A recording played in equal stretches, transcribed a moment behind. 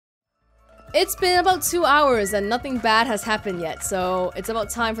It's been about 2 hours and nothing bad has happened yet, so it's about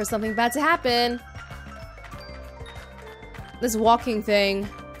time for something bad to happen. This walking thing.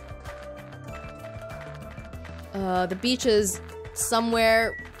 The beach is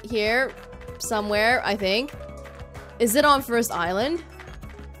somewhere here. Somewhere, I think. Is it on First Island?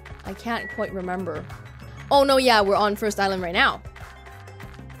 I can't quite remember. Oh no, yeah, we're on First Island right now.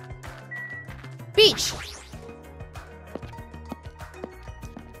 Beach!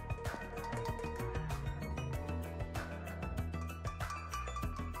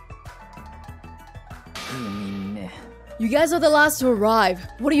 You guys are the last to arrive.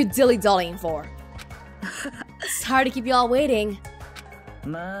 What are you dilly-dallying for? It's hard to keep you all waiting.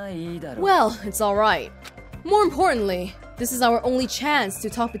 Well, it's alright. More importantly, this is our only chance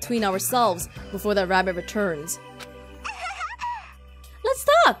to talk between ourselves before that rabbit returns. Let's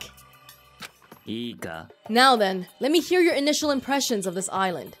talk! Now then, let me hear your initial impressions of this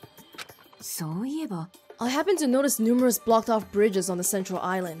island. I happen to notice numerous blocked-off bridges on the central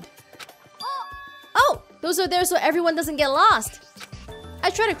island. Oh! Those are there so everyone doesn't get lost! I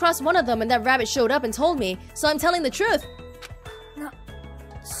tried to cross one of them and that rabbit showed up and told me, so I'm telling the truth!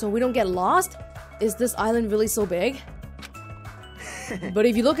 So we don't get lost? Is this island really so big? But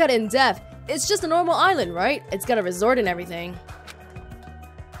if you look at it in depth, it's just a normal island, right? It's got a resort and everything.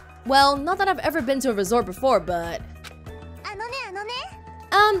 Well, not that I've ever been to a resort before, but...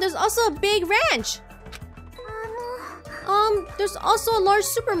 there's also a big ranch! There's also a large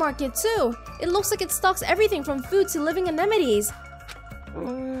supermarket too. It looks like it stocks everything from food to living anemones.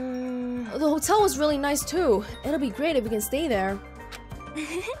 The hotel was really nice too. It'll be great if we can stay there.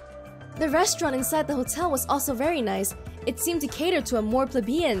 The restaurant inside the hotel was also very nice. It seemed to cater to a more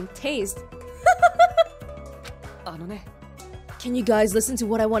plebeian taste. Can you guys listen to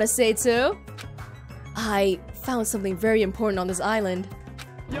what I want to say too? I found something very important on this island.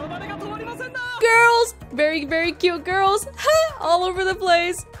 Girls! Very, very cute girls! All over the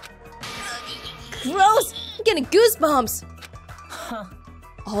place! Gross! I'm getting goosebumps!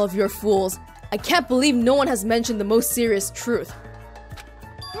 All of you are fools. I can't believe no one has mentioned the most serious truth.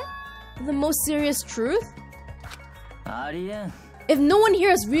 The most serious truth? If no one here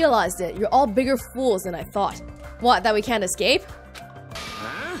has realized it, you're all bigger fools than I thought. What, that we can't escape?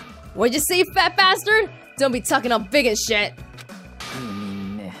 What'd you say, you fat bastard? Don't be talking all big and shit.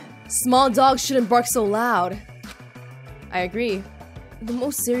 Small dogs shouldn't bark so loud. I agree. The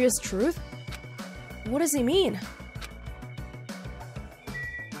most serious truth? What does he mean?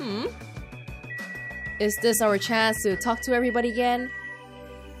 Is this our chance to talk to everybody again?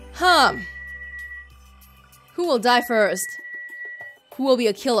 Who will die first? Who will be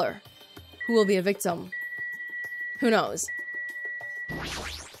a killer? Who will be a victim? Who knows?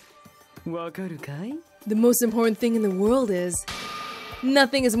 The most important thing in the world is...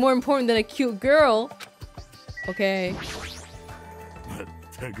 nothing is more important than a cute girl. Okay.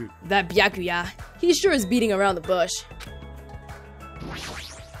 That Byakuya, he sure is beating around the bush.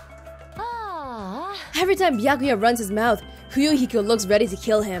 Every time Byakuya runs his mouth, Fuyuhiko looks ready to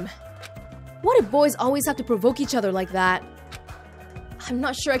kill him. Why do boys always have to provoke each other like that? I'm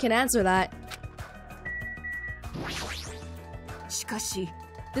not sure I can answer that.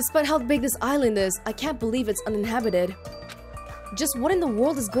 Despite how big this island is, I can't believe it's uninhabited. Just what in the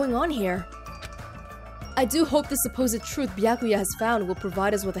world is going on here? I do hope the supposed truth Byakuya has found will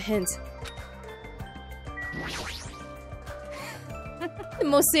provide us with a hint. The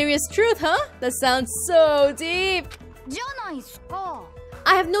most serious truth, huh? That sounds so deep!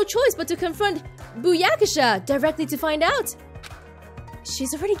 I have no choice but to confront Byakusha directly to find out!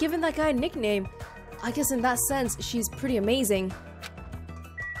 She's already given that guy a nickname. I guess in that sense, she's pretty amazing.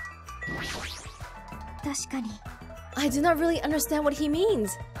 I do not really understand what he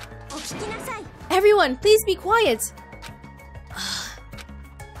means. Everyone, please be quiet!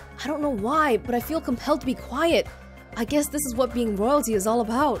 I don't know why, but I feel compelled to be quiet. I guess this is what being royalty is all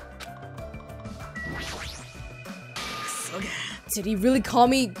about. Did he really call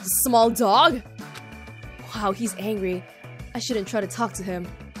me small dog? Wow, he's angry. I shouldn't try to talk to him.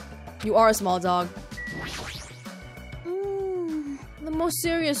 You are a small dog. The most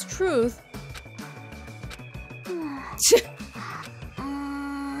serious truth.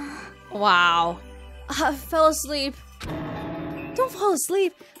 Wow. I fell asleep. Don't fall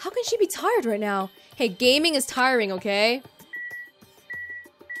asleep. How can she be tired right now? Hey, gaming is tiring, okay?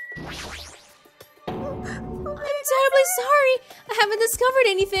 I'm terribly sorry. I haven't discovered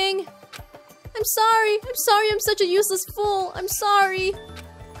anything. I'm sorry. I'm such a useless fool. I'm sorry.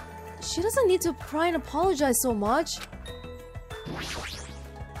 She doesn't need to cry and apologize so much.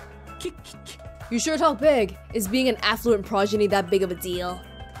 You sure talk big. Is being an affluent progeny that big of a deal?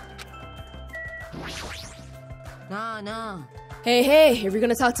 Nah. Hey, if you're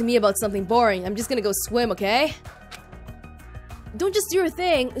gonna talk to me about something boring, I'm just gonna go swim, okay? Don't just do your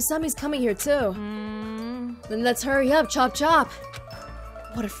thing. Usami's coming here too. Then let's hurry up, chop chop.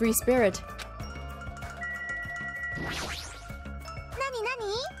 What a free spirit.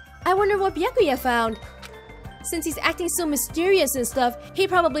 I wonder what Byakuya found. Since he's acting so mysterious and stuff, he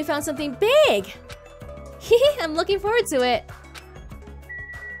probably found something big. I'm looking forward to it.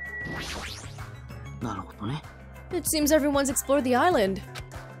 It seems everyone's explored the island.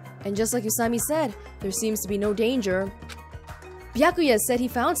 And just like Usami said, there seems to be no danger. Byakuya said he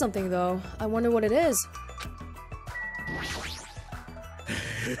found something though. I wonder what it is.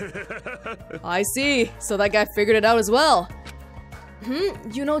 I see. So that guy figured it out as well.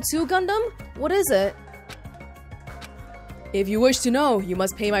 You know too, Gundam? What is it? If you wish to know, you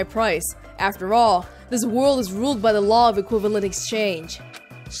must pay my price. After all, this world is ruled by the law of equivalent exchange.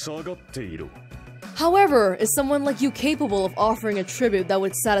 However, is someone like you capable of offering a tribute that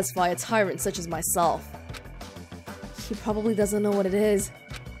would satisfy a tyrant such as myself? He probably doesn't know what it is.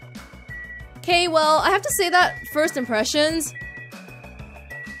 Okay, well, I have to say that first impressions,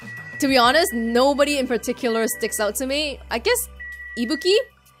 to be honest, nobody in particular sticks out to me. I guess Ibuki?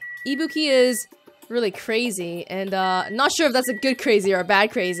 Ibuki is really crazy, and not sure if that's a good crazy or a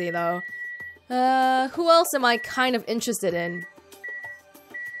bad crazy though. Who else am I kind of interested in?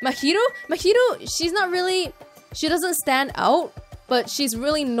 Mahiro? Mahiro, she's not really... She doesn't stand out, but she's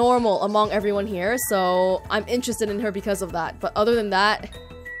really normal among everyone here, so I'm interested in her because of that. But other than that,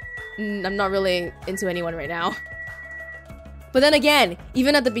 I'm not really into anyone right now. But then again,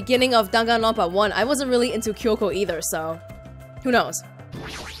 even at the beginning of Danganronpa 1, I wasn't really into Kyoko either, so... Who knows?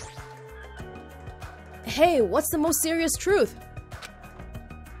 Hey, what's the most serious truth?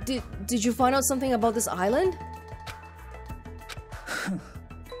 Did you find out something about this island?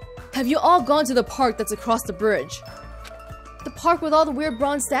 Have you all gone to the park that's across the bridge? The park with all the weird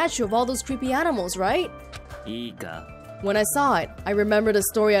bronze statue of all those creepy animals, right? When I saw it, I remembered a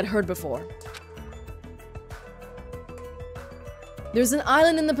story I'd heard before. There's an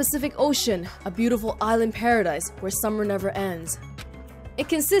island in the Pacific Ocean, a beautiful island paradise where summer never ends. It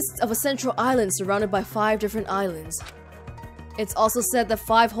consists of a central island surrounded by 5 different islands. It's also said that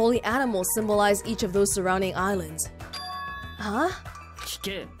 5 holy animals symbolize each of those surrounding islands. Huh?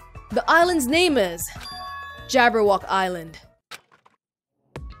 The island's name is Jabberwock Island.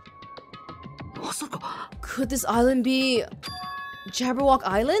 Could this island be Jabberwock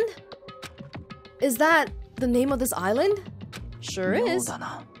Island? Is that the name of this island? Sure is.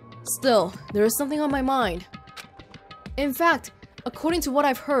 Still, there is something on my mind. In fact, according to what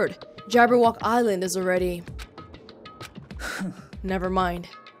I've heard, Jabberwock Island is already... Never mind.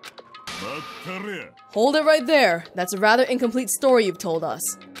 Hold it right there. That's a rather incomplete story you've told us.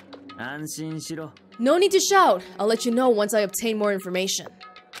 No need to shout. I'll let you know once I obtain more information.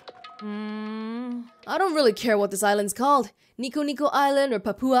 I don't really care what this island's called. Nico Nico Island or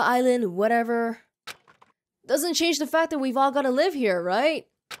Papua Island, whatever. Doesn't change the fact that we've all gotta live here, right?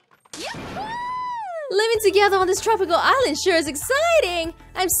 Living together on this tropical island sure is exciting!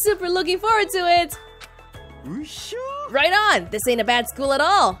 I'm super looking forward to it! Right on! This ain't a bad school at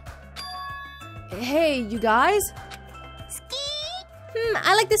all! Hey, you guys?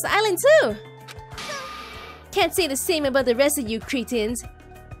 I like this island too! Can't say the same about the rest of you cretins.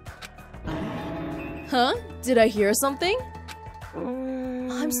 Huh? Did I hear something?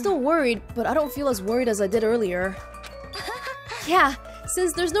 I'm still worried, but I don't feel as worried as I did earlier. Yeah,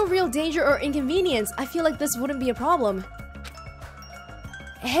 since there's no real danger or inconvenience, I feel like this wouldn't be a problem.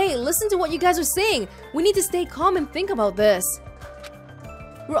 Hey, listen to what you guys are saying! We need to stay calm and think about this.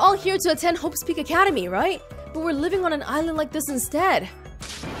 We're all here to attend Hope's Peak Academy, right? But we're living on an island like this instead.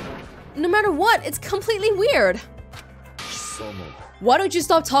 No matter what, it's completely weird. Why don't you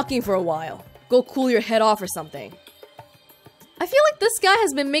stop talking for a while? Go cool your head off or something. I feel like this guy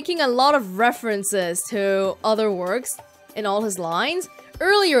has been making a lot of references to other works in all his lines.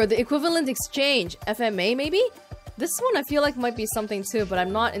 Earlier, the equivalent exchange, FMA maybe? This one I feel like might be something too, but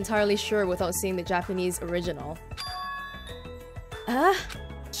I'm not entirely sure without seeing the Japanese original.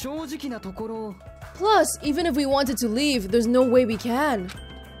 Plus, even if we wanted to leave, there's no way we can.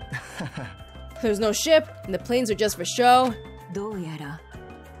 There's no ship, and the planes are just for show.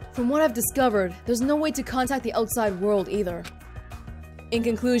 From what I've discovered, there's no way to contact the outside world either. In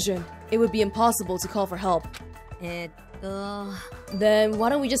conclusion, it would be impossible to call for help. Then why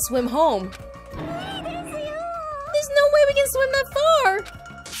don't we just swim home? There's no way we can swim that far!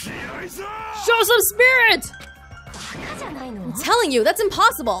 Show some spirit! I'm telling you, that's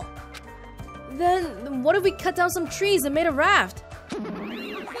impossible! Then what if we cut down some trees and made a raft?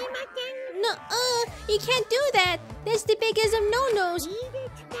 You can't do that. That's the biggest of no-nos.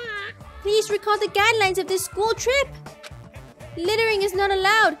 Please recall the guidelines of this school trip. Littering is not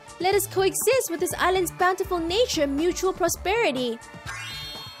allowed. Let us coexist with this island's bountiful nature and mutual prosperity.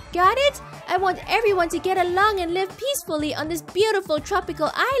 Got it? I want everyone to get along and live peacefully on this beautiful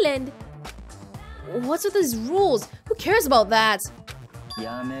tropical island. What's with these rules? Who cares about that?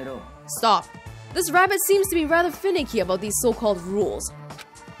 Stop. This rabbit seems to be rather finicky about these so-called rules.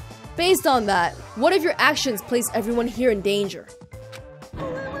 Based on that, what if your actions place everyone here in danger? The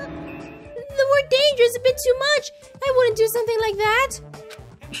word danger is a bit too much. I wouldn't do something like that.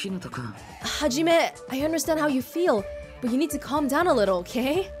 Hajime, I understand how you feel, but you need to calm down a little,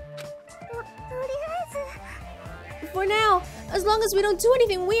 okay? For now, as long as we don't do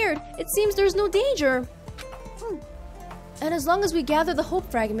anything weird, it seems there's no danger. And as long as we gather the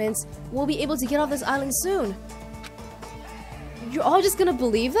hope fragments, we'll be able to get off this island soon. You're all just gonna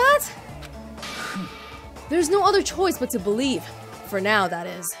believe that? There's no other choice but to believe. For now, that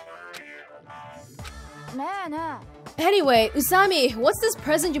is. Anyway, Usami, what's this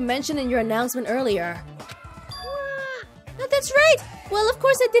present you mentioned in your announcement earlier? Oh, that's right! Well, of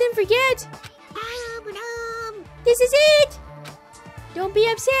course I didn't forget! This is it! Don't be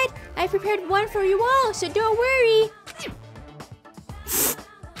upset! I prepared one for you all, so don't worry!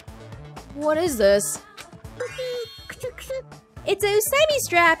 What is this? It's a Usami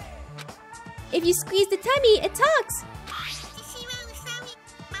strap! If you squeeze the tummy, it talks!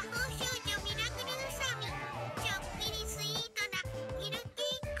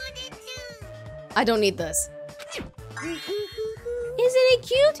 I don't need this. Isn't it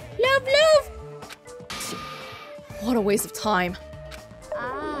cute? Love, love! What a waste of time.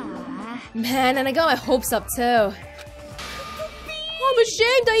 Man, and I got my hopes up too. I'm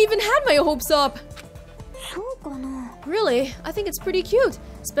ashamed I even had my hopes up. Really? I think it's pretty cute,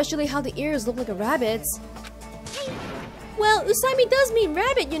 especially how the ears look like a rabbit's. Well, Usami does mean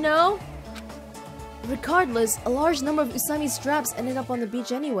rabbit, you know. Regardless, a large number of Usami straps ended up on the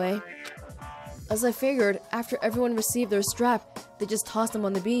beach anyway. As I figured, after everyone received their strap, they just tossed them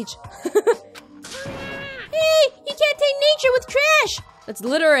on the beach. Hey, you can't take nature with trash! That's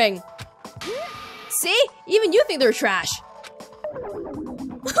littering. See? Even you think they're trash.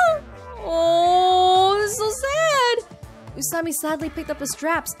 Oh, this is so sad. Usami sadly picked up the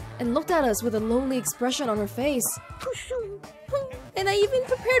straps and looked at us with a lonely expression on her face. And I even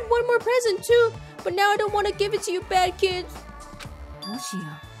prepared one more present too, but now I don't want to give it to you bad kids.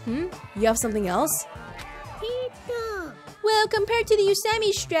 You have something else? Well, compared to the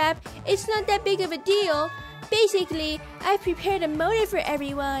Usami strap, it's not that big of a deal. Basically, I've prepared a motive for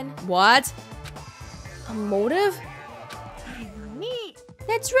everyone. What? A motive?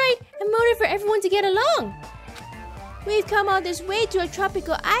 That's right, a motive for everyone to get along. We've come all this way to a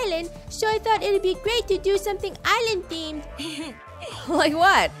tropical island, so I thought it'd be great to do something island-themed. Like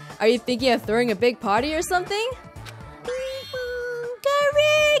what? Are you thinking of throwing a big party or something?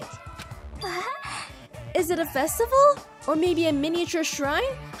 Correct! Is it a festival? Or maybe a miniature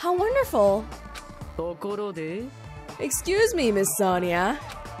shrine? How wonderful! Excuse me, Miss Sonia.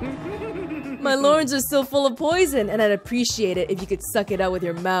 My loins are still full of poison, and I'd appreciate it if you could suck it out with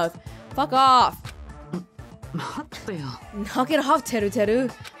your mouth. Fuck off! Knock it off, Teru Teru.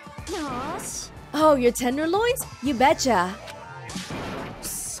 Oh, your tenderloins? You betcha.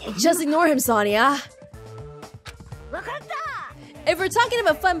 Just ignore him, Sonia. If we're talking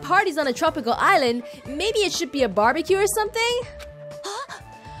about fun parties on a tropical island, maybe it should be a barbecue or something?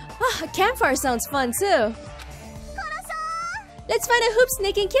 A campfire sounds fun too. Let's find a hoop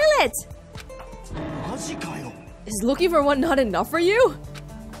snake and kill it! Is looking for one not enough for you?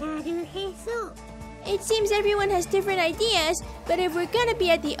 It seems everyone has different ideas, but if we're gonna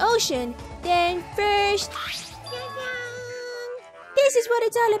be at the ocean, then first... This is what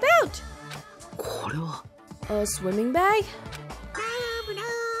it's all about! A swimming bag?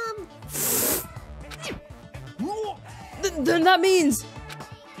 Then that means...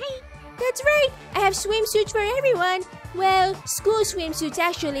 That's right! I have swimsuits for everyone! Well, school swimsuits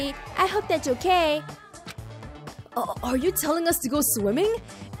actually. I hope that's okay. Are you telling us to go swimming?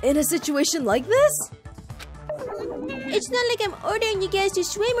 In a situation like this? It's not like I'm ordering you guys to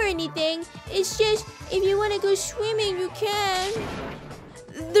swim or anything. It's just, if you want to go swimming, you can.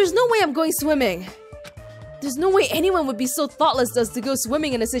 There's no way I'm going swimming. There's no way anyone would be so thoughtless as to go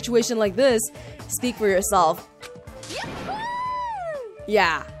swimming in a situation like this. Speak for yourself.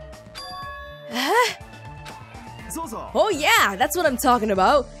 Yeah. Huh? Oh yeah, that's what I'm talking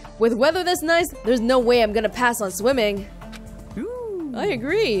about. With weather this nice, there's no way I'm gonna pass on swimming. Ooh. I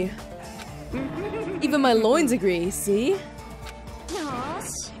agree. Even my loins agree, see?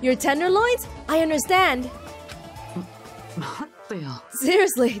 Your tenderloins? I understand.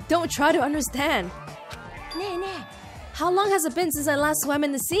 Seriously, don't try to understand. How long has it been since I last swam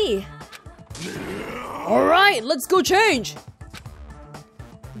in the sea? Alright, let's go change!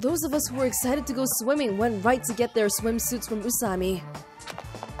 Those of us who were excited to go swimming went right to get their swimsuits from Usami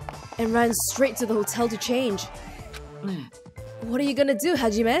and ran straight to the hotel to change. What are you gonna do,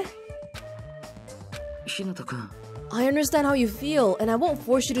 Hajime? I understand how you feel, and I won't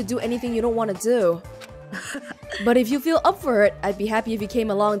force you to do anything you don't want to do. But if you feel up for it, I'd be happy if you came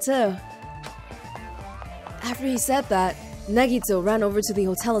along too. After he said that, Nagito ran over to the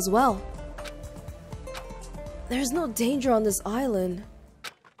hotel as well. There's no danger on this island.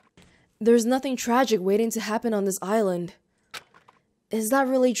 There's nothing tragic waiting to happen on this island. Is that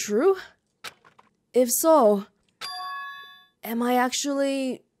really true? If so, am I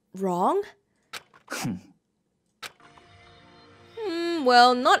actually wrong?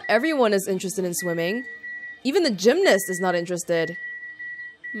 Well, not everyone is interested in swimming. Even the gymnast is not interested.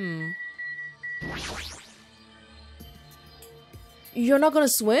 You're not gonna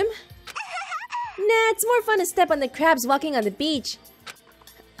swim? Nah, it's more fun to step on the crabs walking on the beach.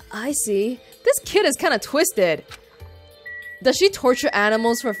 I see. This kid is kind of twisted. Does she torture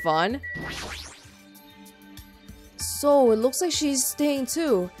animals for fun? So, it looks like she's staying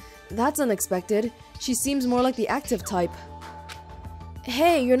too. That's unexpected. She seems more like the active type.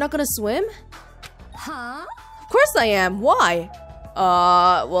 Hey, you're not gonna swim? Huh? Of course I am. Why?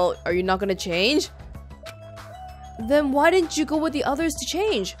 Well, are you not gonna change? Then why didn't you go with the others to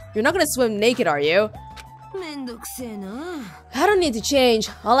change? You're not gonna swim naked, are you? I don't need to change.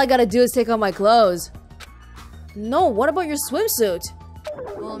 All I gotta do is take off my clothes. No, what about your swimsuit?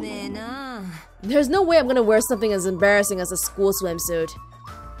 There's no way I'm gonna wear something as embarrassing as a school swimsuit.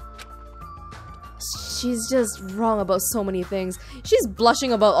 She's just wrong about so many things. She's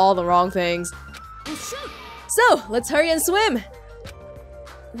blushing about all the wrong things. So, let's hurry and swim!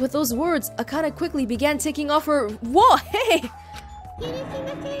 With those words, Akane quickly began taking off her— Whoa, hey!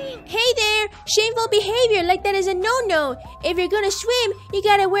 Hey there! Shameful behavior like that is a no-no. If you're gonna swim, you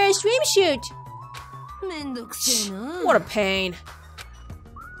gotta wear a swimsuit. What a pain.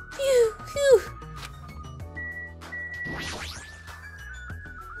 Phew, phew.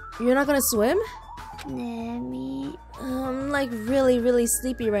 You're not gonna swim? Nami. I'm like really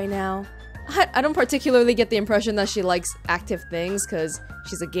sleepy right now. I don't particularly get the impression that she likes active things because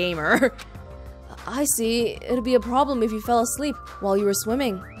she's a gamer. I see. It'd be a problem if you fell asleep while you were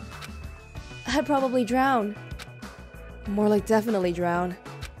swimming. I'd probably drown. More like definitely drown.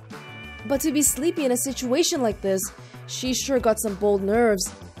 But to be sleepy in a situation like this, she sure got some bold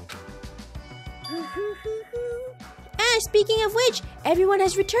nerves. Speaking of which, everyone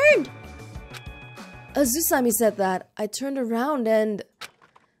has returned. As Usami said that, I turned around and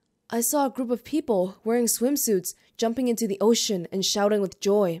I saw a group of people wearing swimsuits jumping into the ocean and shouting with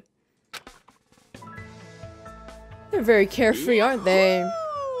joy. They're very carefree, aren't they?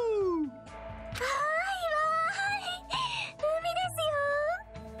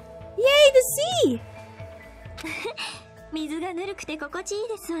 Yay, the sea!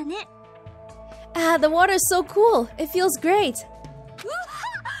 The water is so cool. It feels great.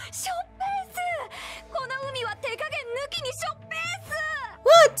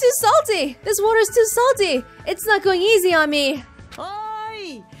 What? Too salty! This water's too salty! It's not going easy on me!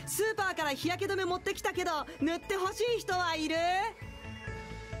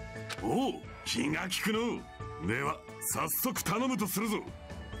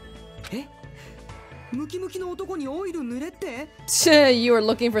 You were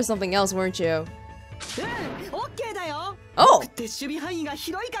looking for something else, weren't you? Oh!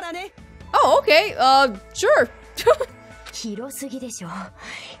 Oh, okay. Sure. 広すぎでしょ。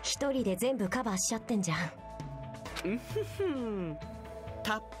一人で全部カバーしちゃってんじゃん。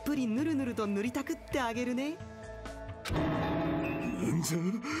たっぷりぬるぬると塗りたくってあげるね。なんじゃ、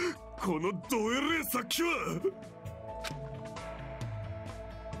このどえれ先は。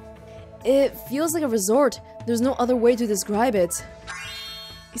It feels like a resort. There's no other way to describe it.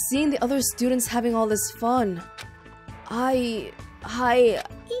 Seeing the other students having all this fun.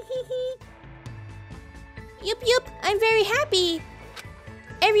 Yup, I'm very happy.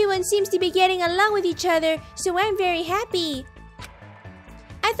 Everyone seems to be getting along with each other, so I'm very happy.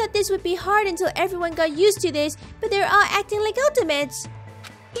 I thought this would be hard until everyone got used to this, but they're all acting like ultimates.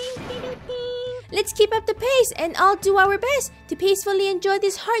 Let's keep up the pace and all do our best to peacefully enjoy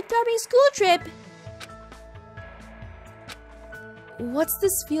this heart-throbbing school trip. What's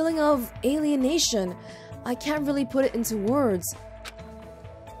this feeling of alienation? I can't really put it into words.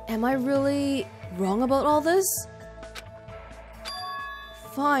 Am I really wrong about all this?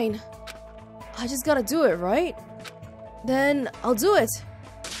 Fine. I just gotta do it, right? Then I'll do it.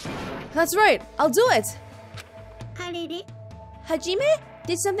 That's right, I'll do it. Hajime,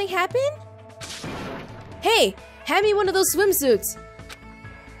 did something happen? Hey, hand me one of those swimsuits.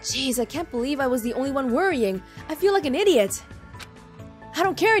 Jeez, I can't believe I was the only one worrying. I feel like an idiot. I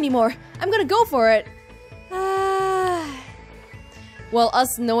don't care anymore. I'm gonna go for it. Well,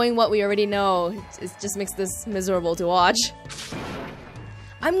 us knowing what we already know, it just makes this miserable to watch.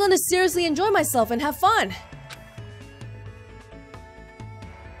 I'm gonna seriously enjoy myself and have fun.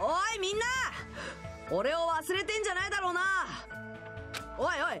 おいみんな俺を忘れてんじゃないだろうなおい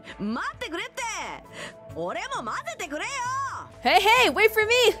おい待ってくれって俺も混ぜてくれよ Hey, hey, wait for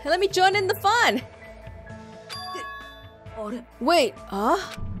me! Let me join in the fun! Wait, huh?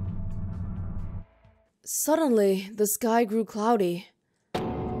 Suddenly, the sky grew cloudy.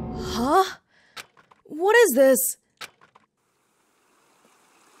 Huh? What is this?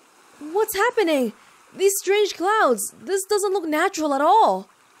 What's happening? These strange clouds. This doesn't look natural at all.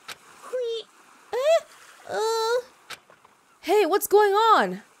 Hey, what's going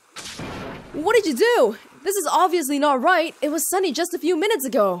on? What did you do? This is obviously not right. It was sunny just a few minutes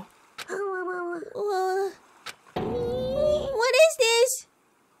ago. What is this?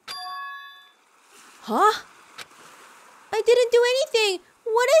 Huh? I didn't do anything.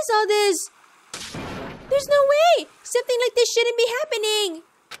 What is all this? There's no way. Something like this shouldn't be happening.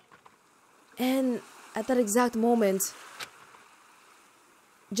 And at that exact moment,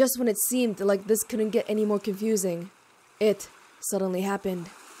 just when it seemed like this couldn't get any more confusing, it suddenly happened.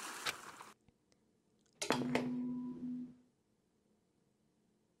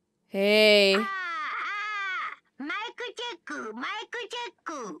 Hey.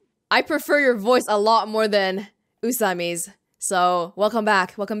 I prefer your voice a lot more than Usami's. So, welcome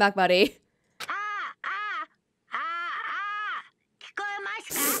back. Welcome back, buddy.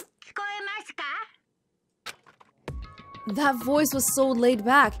 That voice was so laid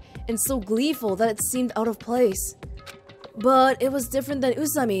back and so gleeful that it seemed out of place. But it was different than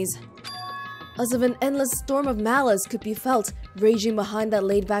Usami's. As if an endless storm of malice could be felt raging behind that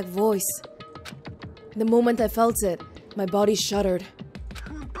laid-back voice. The moment I felt it, my body shuddered.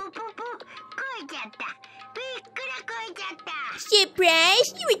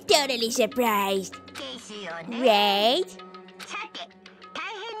 Surprised? You were totally surprised. Right?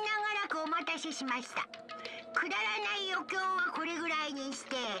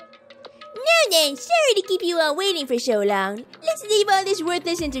 Now then, sorry to keep you all waiting for so long. Let's leave all this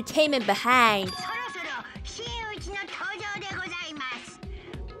worthless entertainment behind.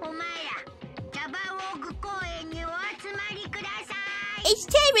 It's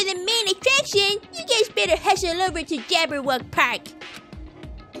time for the main attraction. You guys better hustle over to Jabberwock Park.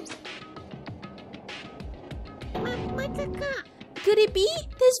 Could it be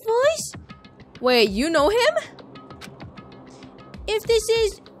this voice? Wait, you know him? If this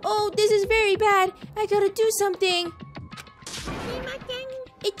is... Oh, this is very bad. I gotta do something.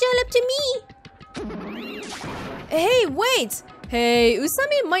 It's all up to me. Hey, wait! Hey,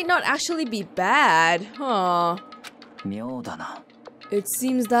 Usami might not actually be bad, huh? It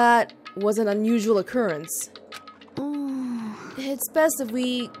seems that was an unusual occurrence. It's best if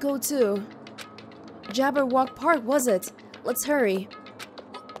we go too. Jabberwock Park, was it? Let's hurry.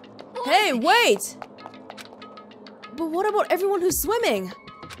 Hey, wait! But what about everyone who's swimming?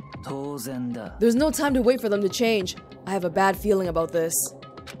 There's no time to wait for them to change. I have a bad feeling about this.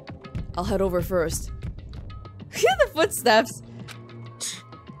 I'll head over first. Hear the footsteps!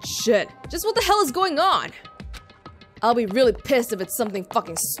 Shit, just what the hell is going on? I'll be really pissed if it's something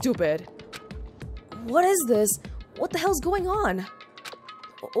fucking stupid. What is this? What the hell's going on?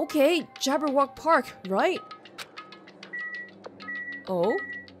 Okay, Jabberwock Park, right? Oh?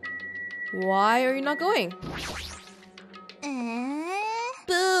 Why are you not going?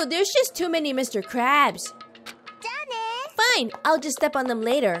 Boo, there's just too many Mr. Krabs. Fine, I'll just step on them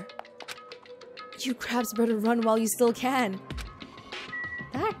later. You crabs better run while you still can.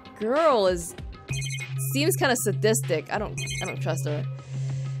 That girl seems kind of sadistic. I don't trust her.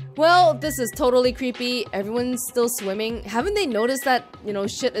 Well, this is totally creepy. Everyone's still swimming. Haven't they noticed that, you know,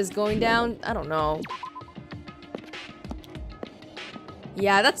 shit is going down? I don't know.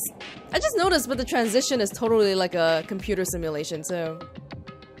 Yeah, I just noticed, but the transition is totally like a computer simulation too.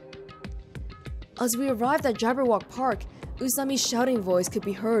 As we arrived at Jabberwock Park, Usami's shouting voice could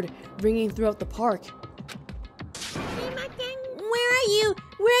be heard ringing throughout the park. Where are you?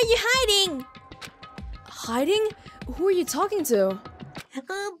 Where are you hiding? Hiding? Who are you talking to?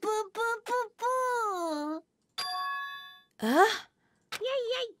 Huh?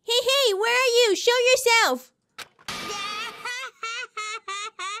 Hey, where are you? Show yourself!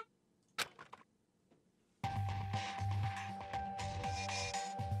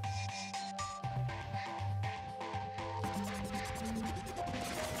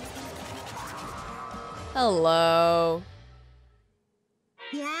 Hello.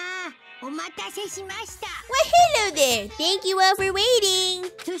 Well, hello there. Thank you all for waiting.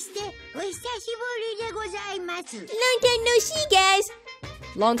 Long time no see, guys.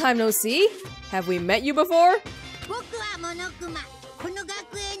 Long time no see? Have we met you before? I am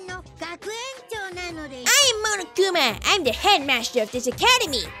Monokuma. I'm the headmaster of this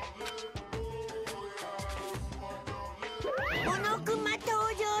academy.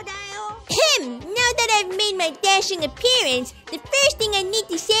 Now that I've made my dashing appearance, the first thing I need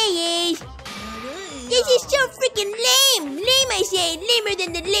to say is... This is so freaking lame! Lame, I say! Lamer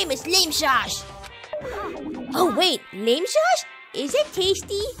than the lamest lame sauce! Oh wait, lame sauce? Is it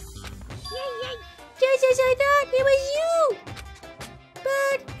tasty? Just as I thought, it was you!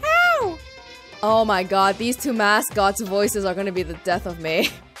 But how? Oh my god, these two mascots' voices are gonna be the death of me.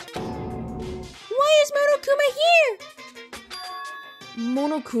 Why is Monokuma here?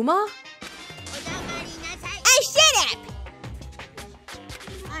 Monokuma? Shut up!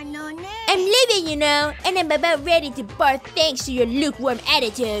 I'm leaving, you know, and I'm about ready to barf thanks to your lukewarm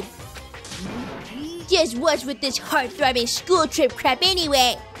attitude. Just what's with this heart-throbbing school trip crap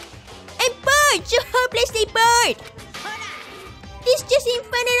anyway? I'm bored, so hopelessly bored! This just ain't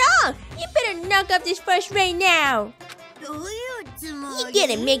fun at all! You better knock off this fuss right now! You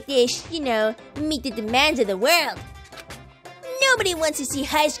gotta make this, you know, meet the demands of the world. Nobody wants to see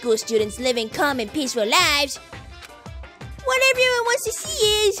high school students living calm and peaceful lives. What everyone wants to see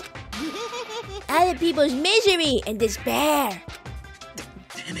is other people's misery and despair.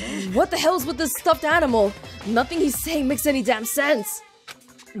 What the hell's with this stuffed animal? Nothing he's saying makes any damn sense.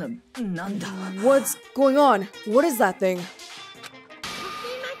 What's going on? What is that thing?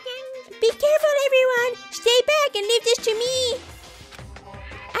 Be careful, everyone! Stay back and leave this to me!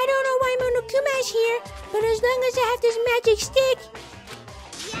 I don't know why Monokuma is here, but as long as I have this magic stick...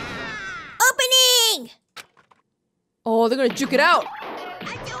 Opening! Oh, they're gonna juke it out!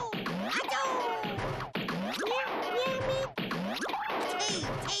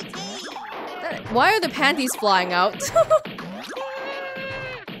 Why are the panties flying out?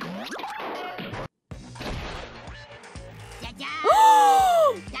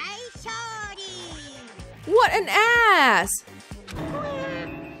 What an ass!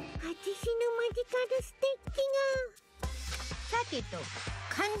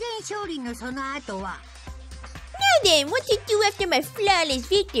 Now then, what to do after my flawless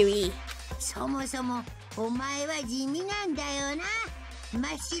victory?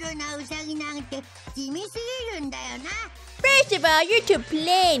 First of all, you're too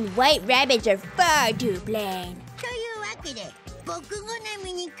plain. White rabbits are far too plain.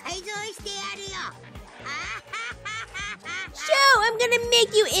 So, I'm gonna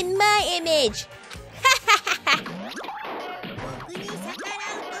make you in my image.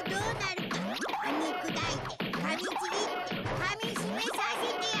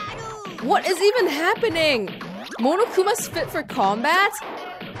 What is even happening? Monokuma's fit for combat?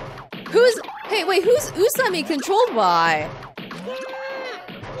 Who's Usami controlled by?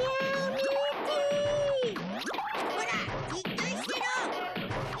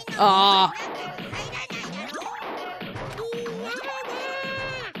 Ah.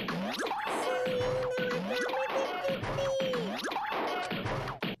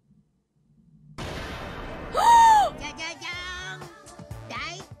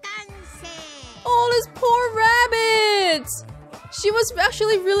 All his poor rabbits! She was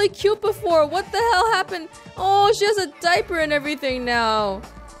actually really cute before. What the hell happened? Oh, she has a diaper and everything now.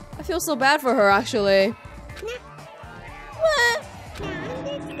 I feel so bad for her, actually. What?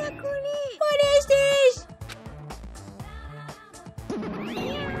 What is this?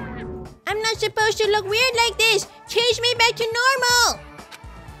 I'm not supposed to look weird like this. Change me back to normal.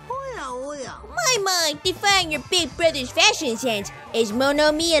 My, defying your big brother's fashion sense. Is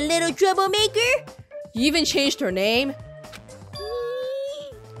Monomi a little troublemaker? You even changed her name?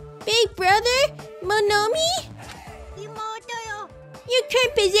 Big brother? Monomi? Your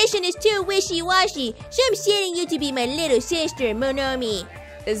current position is too wishy-washy, so I'm setting you to be my little sister, Monomi.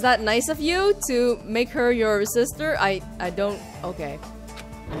 Is that nice of you to make her your sister? I don't... Okay.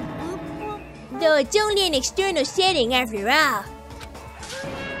 Though it's only an external setting after all.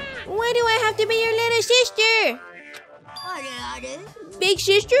 Why do I have to be your little sister? Big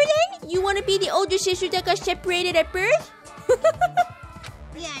sister then? You want to be the older sister that got separated at birth?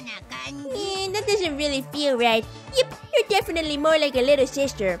 That doesn't really feel right. Yep, you're definitely more like a little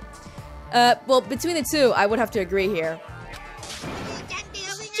sister. Well, between the two, I would have to agree here.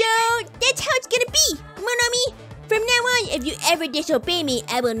 So, that's how it's gonna be, Monomi. From now on, if you ever disobey me,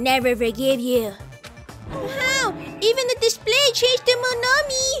 I will never forgive you. Wow, even the display changed to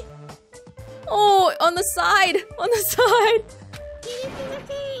Monomi. Oh, on the side! On the side!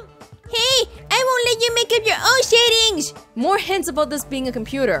 Hey, I won't let you make up your own settings! More hints about this being a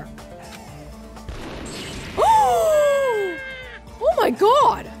computer. Oh my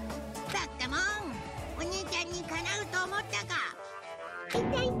god!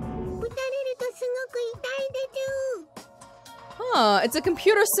 Huh, it's a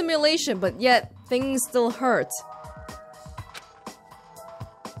computer simulation, but yet things still hurt.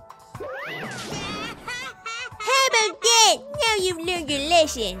 How about that? Now you've learned your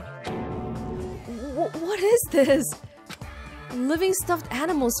lesson. What is this? Living stuffed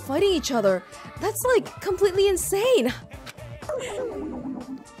animals fighting each other. That's like completely insane.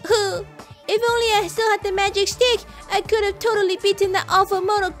 If only I still had the magic stick, I could have totally beaten the alpha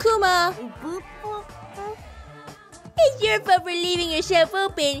Monokuma. It's your fault for leaving yourself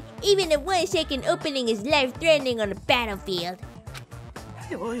open. Even a 1 second opening is life-threatening on a battlefield.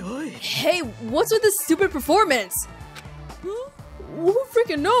 Hey, what's with this stupid performance? Who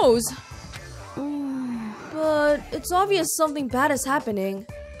freaking knows? But it's obvious something bad is happening.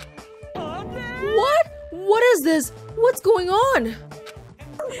 What? What is this? What's going on?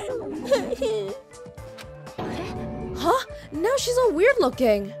 Huh? Now she's all weird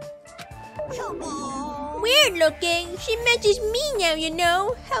looking. Weird looking? She matches me now, you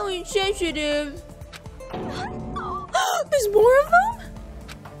know. How insensitive. There's more of them?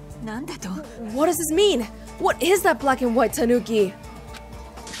 What does this mean? What is that black and white tanuki?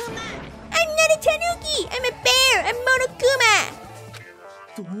 I'm not a tanuki! I'm a bear! I'm Monokuma!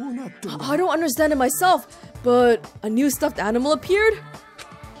 I don't understand it myself, but a new stuffed animal appeared?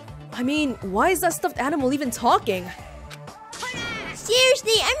 I mean, why is that stuffed animal even talking?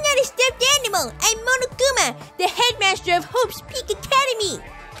 Seriously, I'm not a stuffed animal! I'm Monokuma, the headmaster of Hope's Peak Academy!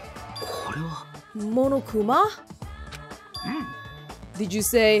 Monokuma? Did you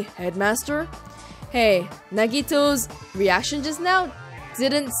say headmaster? Hey, Nagito's reaction just now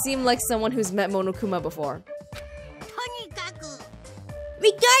didn't seem like someone who's met Monokuma before.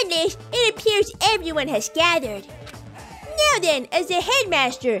 Regardless, it appears everyone has gathered. Now then, as the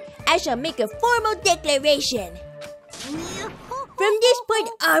headmaster, I shall make a formal declaration. From this point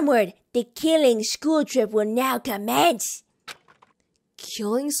onward, the killing school trip will now commence.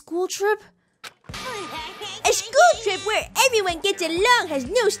 Killing school trip? A school trip where everyone gets along has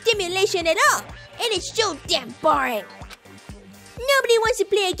no stimulation at all, and it's so damn boring. Nobody wants to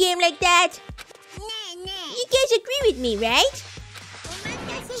play a game like that. You guys agree with me, right?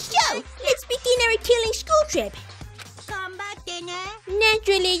 So, let's begin our killing school trip.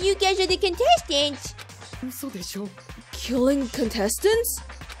 Naturally, you guys are the contestants. Killing contestants?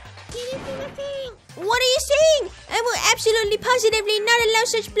 What are you saying? I will absolutely positively not allow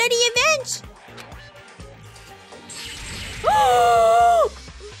such bloody events.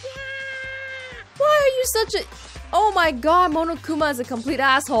 Why are you such a... Oh my god, Monokuma is a complete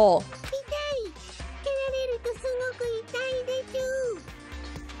asshole.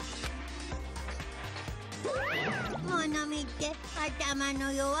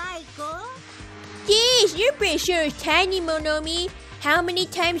 Jeez, your brain sure is tiny, Monomi. How many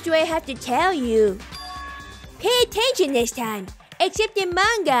times do I have to tell you? Pay attention this time. Except in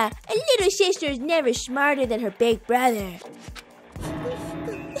manga, a little sister is never smarter than her big brother.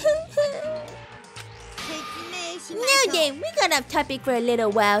 Now then, we got off topic for a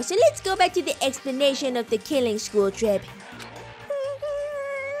little while, so let's go back to the explanation of the killing school trip.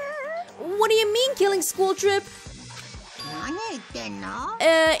 What do you mean, killing school trip?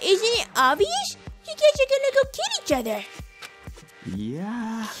 Isn't it obvious? You guys are gonna go kill each other.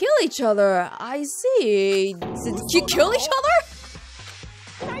 Yeah. Kill each other? I see. Did you kill each other?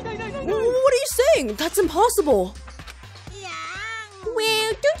 What are you saying? That's impossible.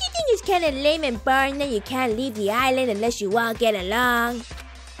 Well, don't you think it's kind of lame and boring that you can't leave the island unless you all get along?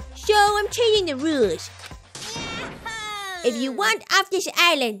 So I'm changing the rules. If you want off this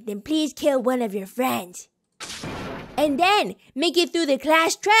island, then please kill one of your friends. And then, make it through the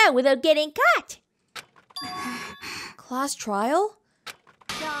class trial without getting caught. Class trial?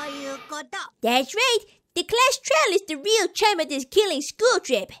 That's right. The class trial is the real charm of this killing school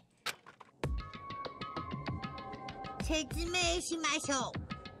trip.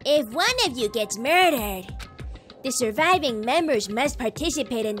 If one of you gets murdered, the surviving members must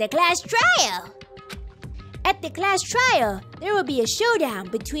participate in the class trial. At the class trial, there will be a showdown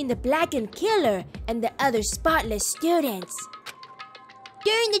between the blackened killer and the other spotless students.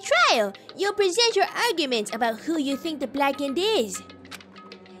 During the trial, you'll present your arguments about who you think the blackened is.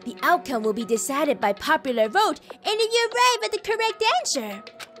 The outcome will be decided by popular vote, and if you arrive at the correct answer,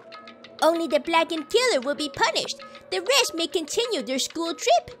 only the blackened killer will be punished. The rest may continue their school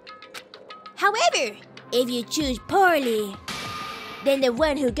trip. However, if you choose poorly, then the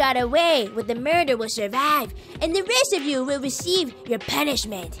one who got away with the murder will survive, and the rest of you will receive your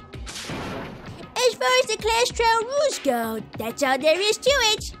punishment. As far as the class trial rules go, that's all there is to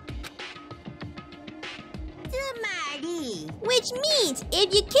it. Which means,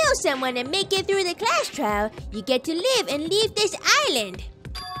 if you kill someone and make it through the class trial, you get to live and leave this island.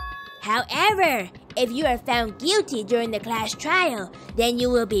 However, if you are found guilty during the class trial, then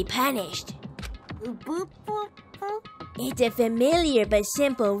you will be punished. It's a familiar but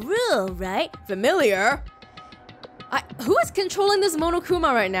simple rule, right? Familiar? Who is controlling this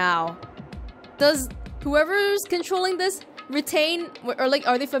Monokuma right now? Does whoever's controlling this retain, or like,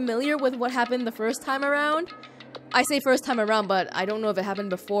 are they familiar with what happened the first time around? I say first time around, but I don't know if it happened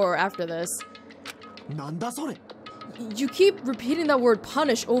before or after this. You keep repeating that word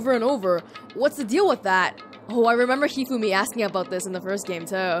punish over and over. What's the deal with that? Oh, I remember Hifumi asking about this in the first game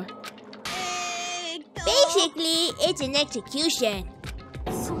too. Basically, it's an execution.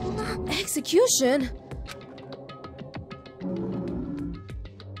 Execution?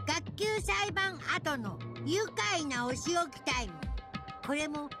 学級裁判後の愉快なお仕置きタイム。これ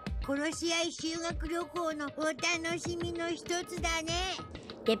も殺し合い修学旅行のお楽しみの一つだね。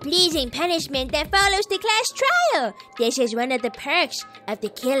The pleasing punishment that follows the class trial. This is one of the perks of the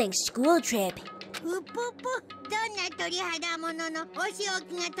killing school trip. うぷぷ、どんな鳥肌もののお仕置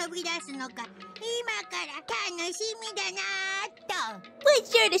きが飛び出すのか今から楽しみだなーっと。What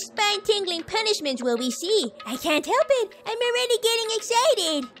sort of spine-tingling punishments will we see? I can't help it. I'm already getting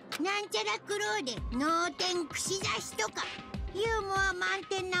excited. なんちゃら苦労で脳天串刺しとかユーモア満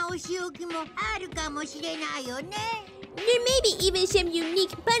点なお仕置きもあるかもしれないよね。There may be even some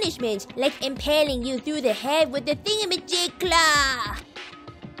unique punishments, like impaling you through the head with the thingamajig claw.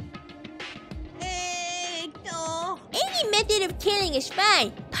 Any method of killing is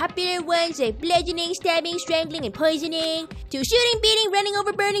fine. Popular ones like bludgeoning, stabbing, strangling, and poisoning, to shooting, beating, running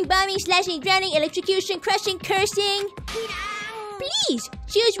over, burning, bombing, slashing, drowning, electrocution, crushing, cursing. Please,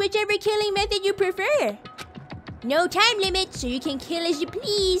 choose whichever killing method you prefer. No time limit, so you can kill as you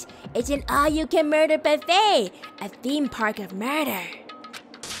please. It's an all-you-can-murder buffet, a theme park of murder.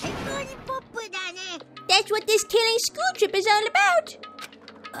 That's what this killing school trip is all about.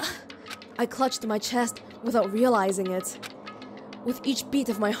 I clutched my chest without realizing it. With each beat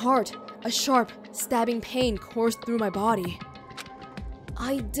of my heart, a sharp, stabbing pain coursed through my body.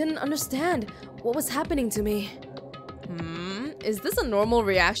 I didn't understand what was happening to me. Is this a normal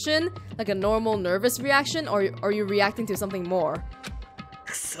reaction? Like a normal nervous reaction? Or are you reacting to something more?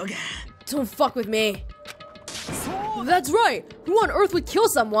 Don't fuck with me. That's right! Who on earth would kill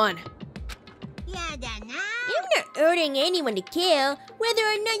someone? I'm not ordering anyone to kill. Whether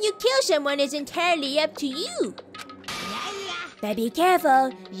or not you kill someone is entirely up to you. But be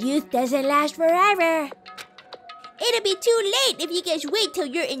careful, youth doesn't last forever. It'll be too late if you guys wait till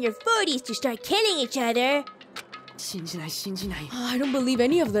you're in your 40s to start killing each other. I don't believe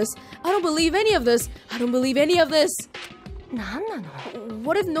any of this. I don't believe any of this. I don't believe any of this.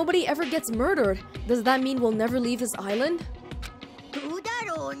 What if nobody ever gets murdered? Does that mean we'll never leave this island? Who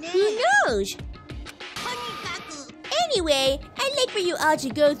knows? Anyway, I'd like for you all to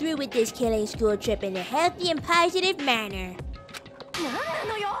go through with this killing school trip in a healthy and positive manner.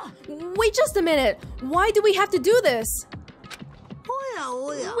 Wait just a minute. Why do we have to do this?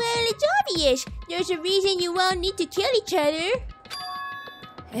 Well, it's obvious. There's a reason you all need to kill each other.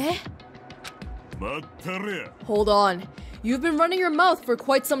 Eh? Hold on. You've been running your mouth for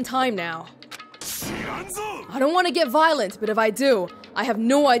quite some time now. I don't want to get violent, but if I do, I have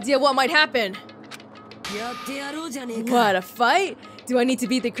no idea what might happen. What, a fight? Do I need to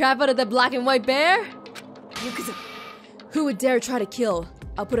beat the crap out of the black and white bear? Who would dare try to kill?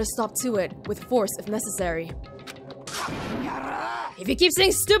 I'll put a stop to it, with force if necessary. If you keep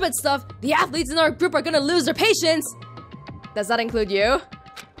saying stupid stuff, the athletes in our group are gonna lose their patience! Does that include you?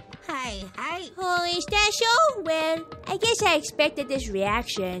 Oh, is that so? Well, I guess I expected this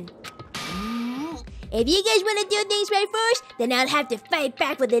reaction. If you guys want to do things right first, then I'll have to fight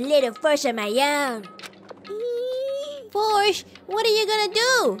back with a little force of my own. Force, what are you gonna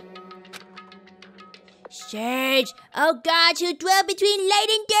do? Surge, oh gods who dwell between light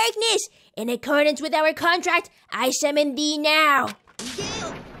and darkness! In accordance with our contract, I summon thee now.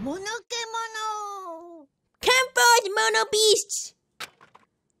 Come forth, Mono Beasts!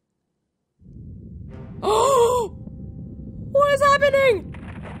 Oh! What is happening?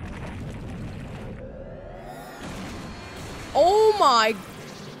 Oh my...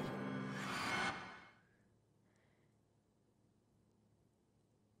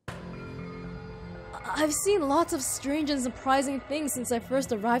 I've seen lots of strange and surprising things since I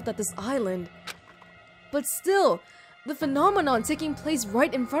first arrived at this island. But still, the phenomenon taking place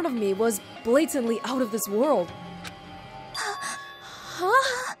right in front of me was blatantly out of this world.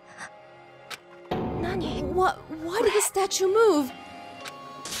 Huh? Nani? What? Why did the statue move?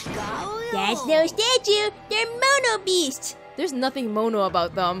 That's no statue! They're mono beasts! There's nothing mono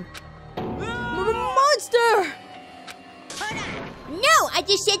about them. Monster! No, I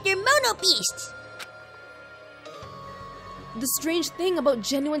just said they're mono beasts! The strange thing about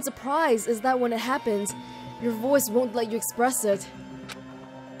genuine surprise is that when it happens, your voice won't let you express it.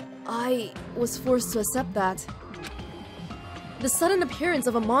 I was forced to accept that. The sudden appearance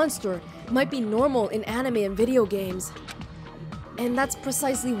of a monster might be normal in anime and video games. And that's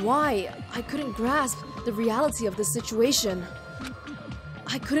precisely why I couldn't grasp the reality of this situation.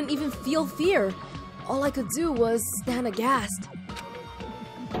 I couldn't even feel fear. All I could do was stand aghast.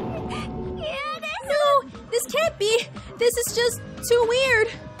 No, this can't be. This is just too weird.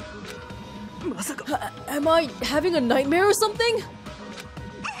 Am I having a nightmare or something?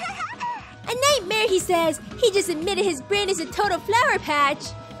 A nightmare, he says. He just admitted his brain is a total flower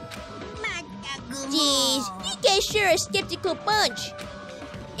patch. Jeez, you guys sure are a skeptical bunch.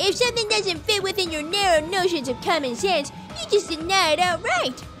 If something doesn't fit within your narrow notions of common sense, you just deny it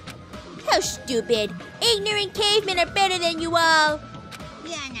outright. How stupid. Ignorant cavemen are better than you all.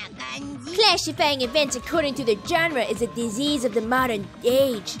 Classifying events according to their genre is a disease of the modern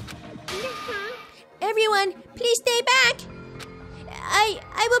age. Everyone, please stay back.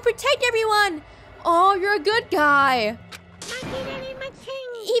 I will protect everyone. Oh, you're a good guy.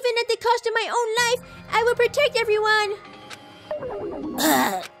 Even at the cost of my own life, I will protect everyone.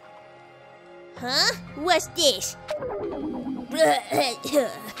 Huh? What's this?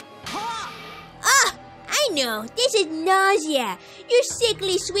 Ah! I know! This is nausea! Your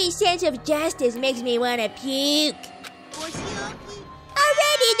sickly sweet sense of justice makes me want to puke.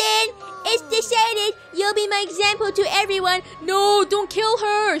 Alrighty then! It's decided! You'll be my example to everyone! No, don't kill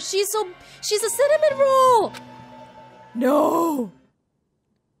her! She's a cinnamon roll! No!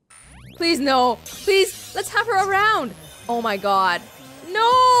 Please, no. Please, let's have her around. Oh my god.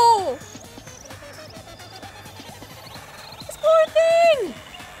 No! This poor thing!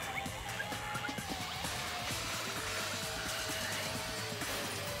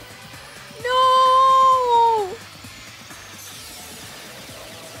 No!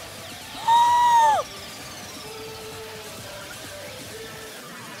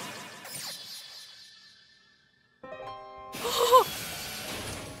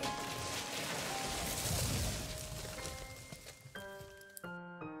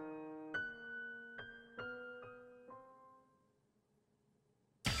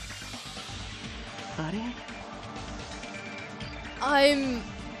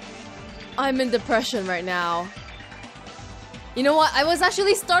 I'm in depression right now. You know what? I was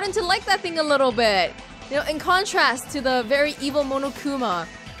actually starting to like that thing a little bit. You know, in contrast to the very evil Monokuma.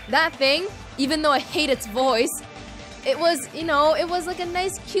 That thing, even though I hate its voice, it was, you know, it was like a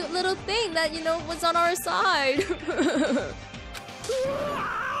nice cute little thing that, you know, was on our side.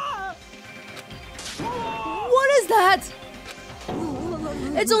 What is that?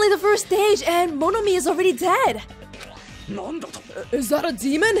 It's only the first stage and Monomi is already dead. Is that a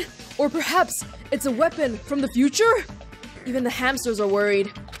demon? Or perhaps it's a weapon from the future? Even the hamsters are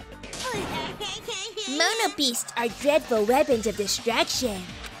worried. Mono beasts are dreadful weapons of destruction.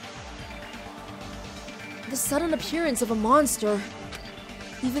 The sudden appearance of a monster.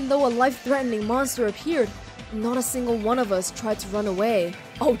 Even though a life-threatening monster appeared, not a single one of us tried to run away.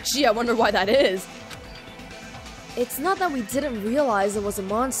 Oh gee, I wonder why that is. It's not that we didn't realize it was a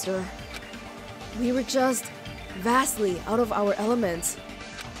monster. We were just vastly out of our element.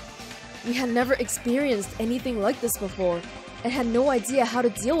 We had never experienced anything like this before and had no idea how to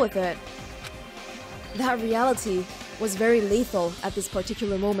deal with it. That reality was very lethal at this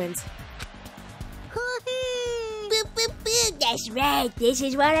particular moment. Boop, boop, boop. That's right, this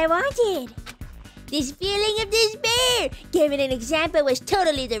is what I wanted. This feeling of despair, giving an example was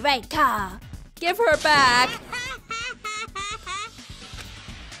totally the right call. Give her back!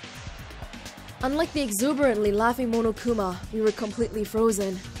 Unlike the exuberantly laughing Monokuma, we were completely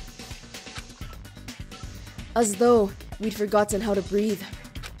frozen. As though we'd forgotten how to breathe.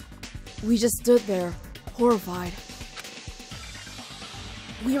 We just stood there, horrified.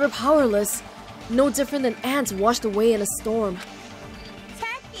 We were powerless, no different than ants washed away in a storm.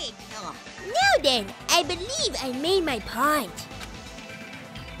 Now then, I believe I made my point.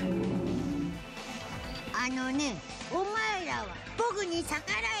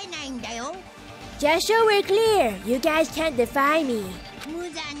 Just so we're clear, you guys can't defy me.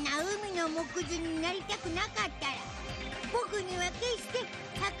 木図になりたくなかったら僕には決して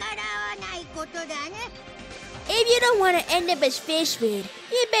逆らわないことだね。 If you don't want to end up as fish food,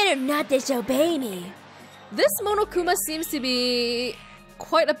 you better not disobey me. This Monokuma seems to be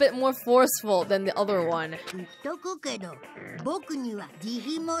quite a bit more forceful than the other one. 言っとくけど僕には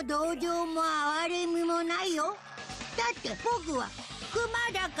慈悲も同情も哀れみもないよ。だって僕はク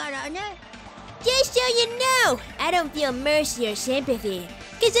マだからね。 Just so you know, I don't feel mercy or sympathy,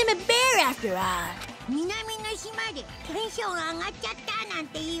 cause I'm a bear after all. 南の島でテンション上がっちゃったなん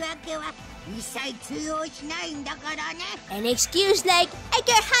て言い訳は一切通用しないんだからね。 An excuse like, I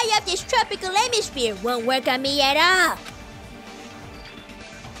got high up this tropical hemisphere won't work on me at all.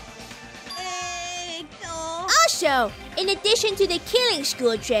 Also, in addition to the killing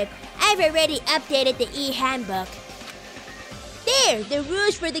school trip, I've already updated the e-handbook. There, the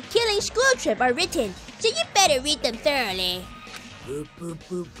rules for the killing school trip are written, so you better read them thoroughly.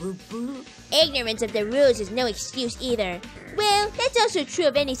 Ignorance of the rules is no excuse either. Well, that's also true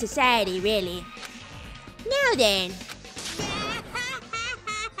of any society, really. Now then,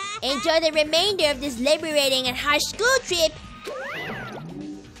 enjoy the remainder of this liberating and harsh school trip.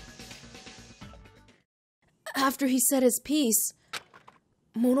 After he said his piece,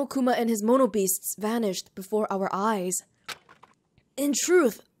 Monokuma and his monobeasts vanished before our eyes. In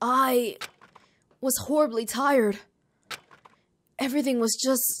truth, I was horribly tired. Everything was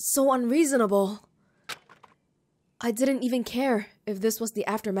just so unreasonable. I didn't even care if this was the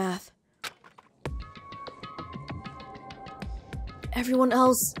aftermath. Everyone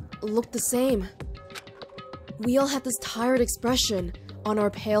else looked the same. We all had this tired expression on our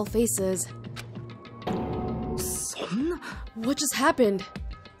pale faces. What just happened?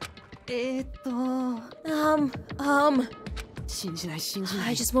 信じない信じな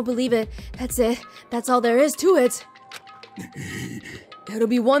い。 I just won't believe it. That's it. That's all there is to it. It'll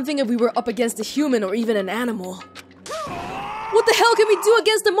be one thing if we were up against a human or even an animal. What the hell can we do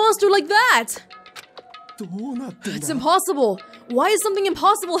against a monster like that? どうなってんだ? It's impossible. Why is something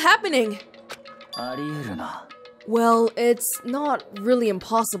impossible happening? ありえるな。 Well, it's not really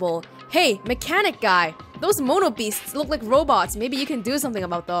impossible. Hey, mechanic guy. Those monobeasts look like robots. Maybe you can do something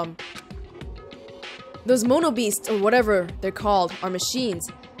about them. Those monobeasts, or whatever they're called, are machines.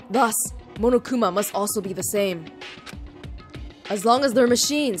 Thus, Monokuma must also be the same. As long as they're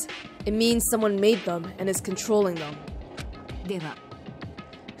machines, it means someone made them and is controlling them. では、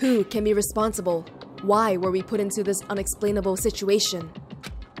 Who can be responsible? Why were we put into this unexplainable situation?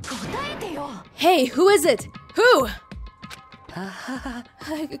 答えてよ。 Hey, who is it? Who?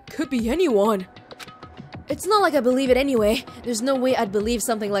 It could be anyone. It's not like I believe it anyway. There's no way I'd believe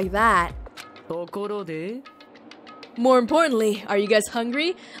something like that. ところで、 More importantly, are you guys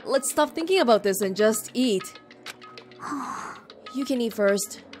hungry? Let's stop thinking about this and just eat. You can eat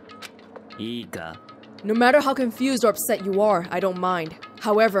first. いいか。 No matter how confused or upset you are, I don't mind.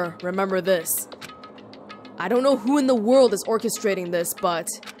 However, remember this. I don't know who in the world is orchestrating this, but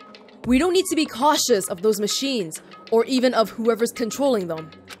we don't need to be cautious of those machines, or even of whoever's controlling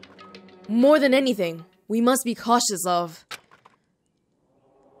them. More than anything, we must be cautious of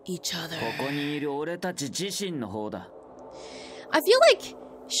each other. ここにいる俺たち自身の方だ。 I feel like,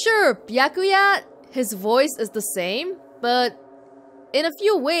 sure, Byakuya, his voice is the same, but in a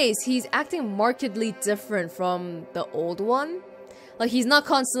few ways, he's acting markedly different from the old one. Like, he's not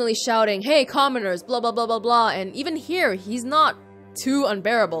constantly shouting, hey, commoners, blah, blah, blah, blah, blah. And even here, he's not too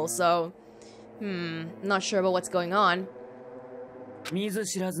unbearable, so... not sure about what's going on. 見ず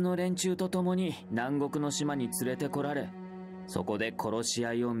知らずの連中と共に南国の島に連れてこられ、そこで殺し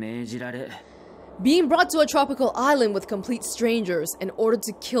合いを命じられ。 Being brought to a tropical island with complete strangers in order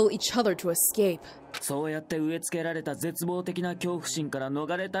to kill each other to escape. そうやって植え付けられた絶望的な恐怖心から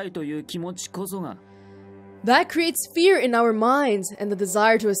逃れたいという気持ちこそが That creates fear in our minds, and the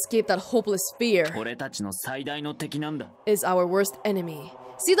desire to escape that hopeless fear 俺たちの最大の敵なんだ。 is our worst enemy.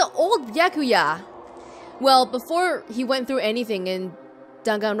 See, the old Byakuya, well, before he went through anything in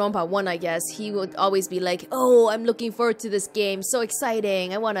Danganronpa 1, I guess, he would always be like, oh, I'm looking forward to this game, so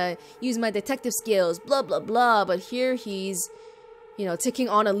exciting, I want to use my detective skills, blah, blah, blah. But here he's, you know, taking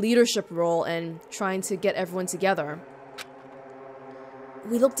on a leadership role and trying to get everyone together.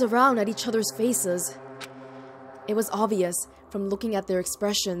 We looked around at each other's faces. It was obvious from looking at their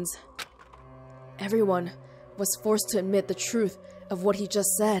expressions. Everyone was forced to admit the truth of what he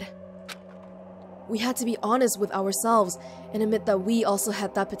just said. We had to be honest with ourselves and admit that we also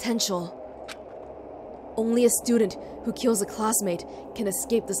had that potential. Only a student who kills a classmate can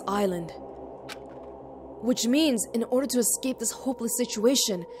escape this island. Which means, in order to escape this hopeless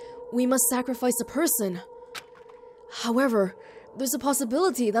situation, we must sacrifice a person. However, There's a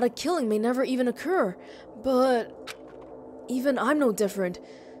possibility that a killing may never even occur, but even I'm no different.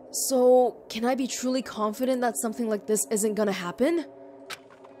 So, can I be truly confident that something like this isn't gonna happen?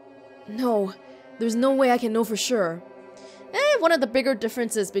 No, there's no way I can know for sure. One of the bigger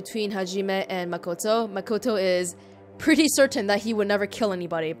differences between Hajime and Makoto is pretty certain that he would never kill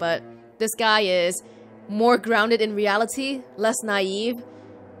anybody, but this guy is more grounded in reality, less naive,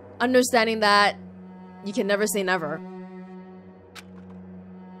 understanding that you can never say never.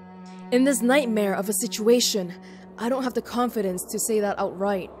 In this nightmare of a situation, I don't have the confidence to say that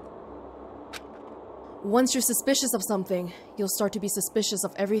outright. Once you're suspicious of something, you'll start to be suspicious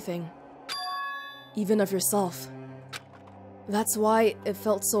of everything. Even of yourself. That's why it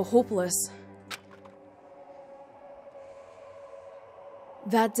felt so hopeless.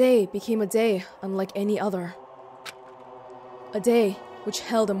 That day became a day unlike any other. A day which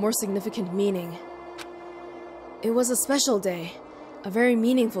held a more significant meaning. It was a special day, a very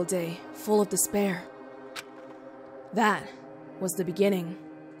meaningful day, full of despair. That was the beginning.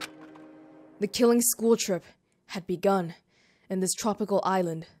 The killing school trip had begun, and this tropical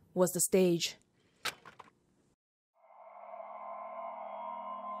island was the stage.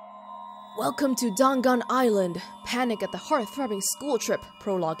 Welcome to Danganronpa Island. Panic at the heart-throbbing school trip.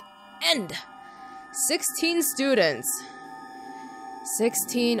 Prologue. End. 16 students.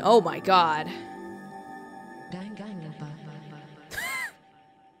 16. Oh my god.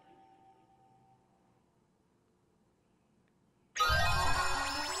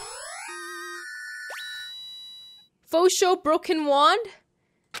 Faux show broken wand?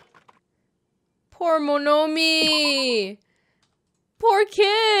 Poor Monomi. Poor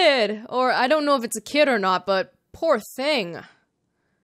kid! Or I don't know if it's a kid or not, but poor thing.